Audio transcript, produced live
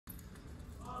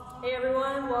Hey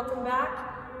everyone, welcome back.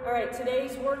 All right,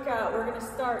 today's workout, we're gonna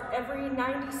start every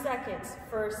 90 seconds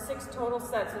for 6 total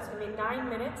sets. So it's gonna be 9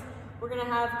 minutes. We're gonna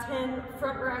have 10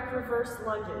 front rack reverse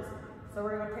lunges. So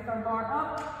we're gonna pick our bar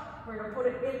up, we're gonna put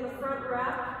it in the front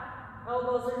rack.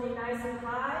 Elbows are gonna be nice and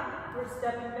high. We're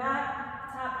stepping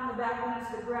back, tapping the back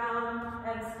knees to the ground,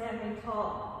 and standing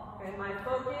tall. Okay, my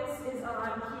focus is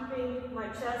on keeping my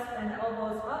chest and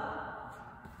elbows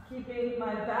up, keeping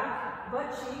my back butt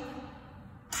cheek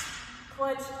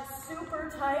clenched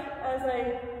super tight as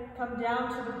I come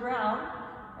down to the ground,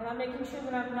 and I'm making sure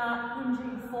that I'm not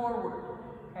hinging forward.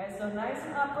 Okay, so nice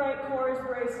and upright, core is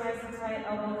braced nice and tight,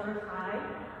 elbows are high.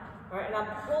 All right, and I'm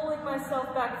pulling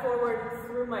myself back forward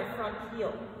through my front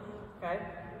heel. Okay,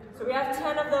 so we have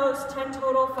 10 of those, 10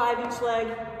 total, 5 each leg,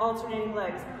 alternating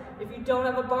legs. If you don't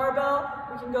have a barbell,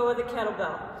 we can go with a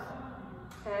kettlebell.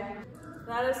 Okay,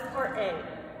 that is part A.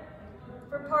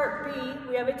 For part B,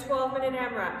 we have a 12-minute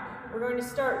AMRAP. We're going to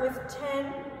start with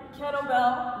 10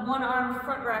 kettlebell, one-arm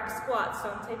front rack squats. So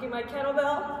I'm taking my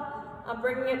kettlebell, I'm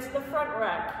bringing it to the front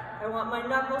rack. I want my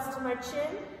knuckles to my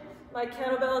chin. My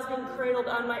kettlebell is being cradled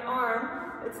on my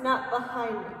arm. It's not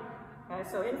behind me. Okay,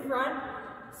 so in front,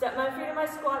 set my feet in my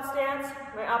squat stance.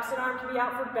 My opposite arm can be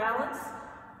out for balance.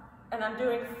 And I'm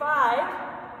doing 5,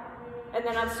 and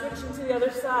then I'm switching to the other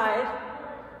side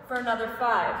for another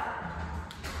 5.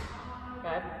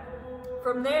 Okay.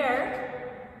 From there,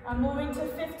 I'm moving to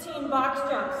 15 box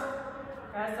jumps.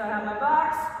 Okay, so I have my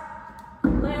box,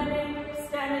 landing,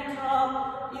 standing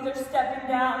tall, either stepping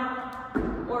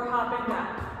down or hopping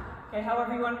back. Okay,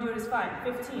 however you want to do it is fine,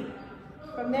 15.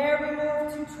 From there, we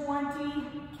move to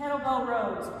 20 kettlebell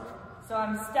rows. So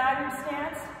I'm staggered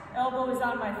stance, elbow is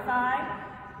on my thigh.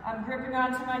 I'm gripping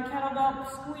onto my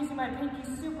kettlebell, squeezing my pinky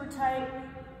super tight,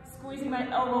 squeezing my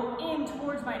elbow in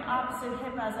towards my opposite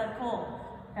hip as I pull.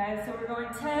 Okay, so we're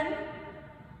going 10,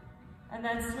 and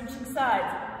then switching sides.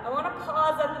 I want to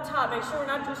pause at the top, make sure we're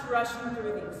not just rushing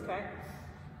through these, okay?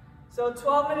 So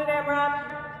 12-minute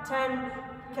AMRAP, 10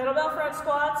 kettlebell front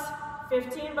squats,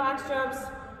 15 box jumps,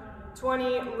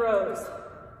 20 rows.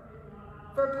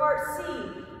 For part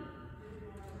C,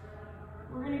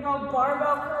 we're gonna go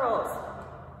barbell curls.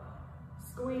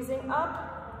 Squeezing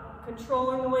up,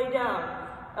 controlling the way down.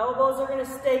 Elbows are gonna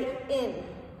stay in,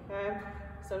 okay?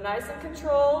 So nice and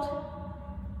controlled.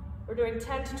 We're doing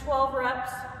 10 to 12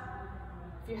 reps.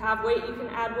 If you have weight, you can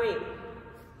add weight.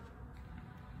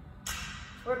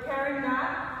 We're pairing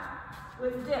that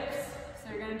with dips.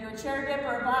 So you're gonna do a chair dip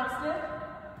or a box dip.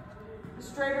 The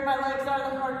straighter my legs are,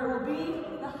 the harder it will be.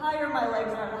 The higher my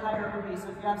legs are, the higher it will be. So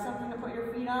if you have something to put your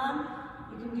feet on,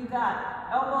 you can do that.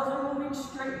 Elbows are moving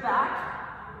straight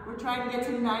back. We're trying to get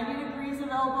to 90 degrees of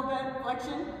elbow bend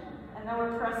flexion, and then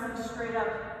we're pressing straight up,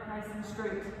 nice and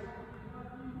straight.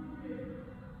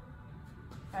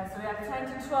 Okay, so we have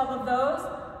 10 to 12 of those.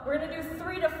 We're gonna do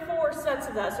 3 to 4 sets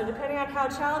of that. So depending on how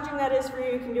challenging that is for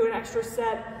you, you can do an extra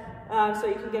set so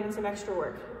you can get in some extra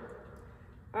work.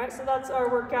 All right, so that's our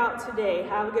workout today.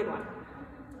 Have a good one.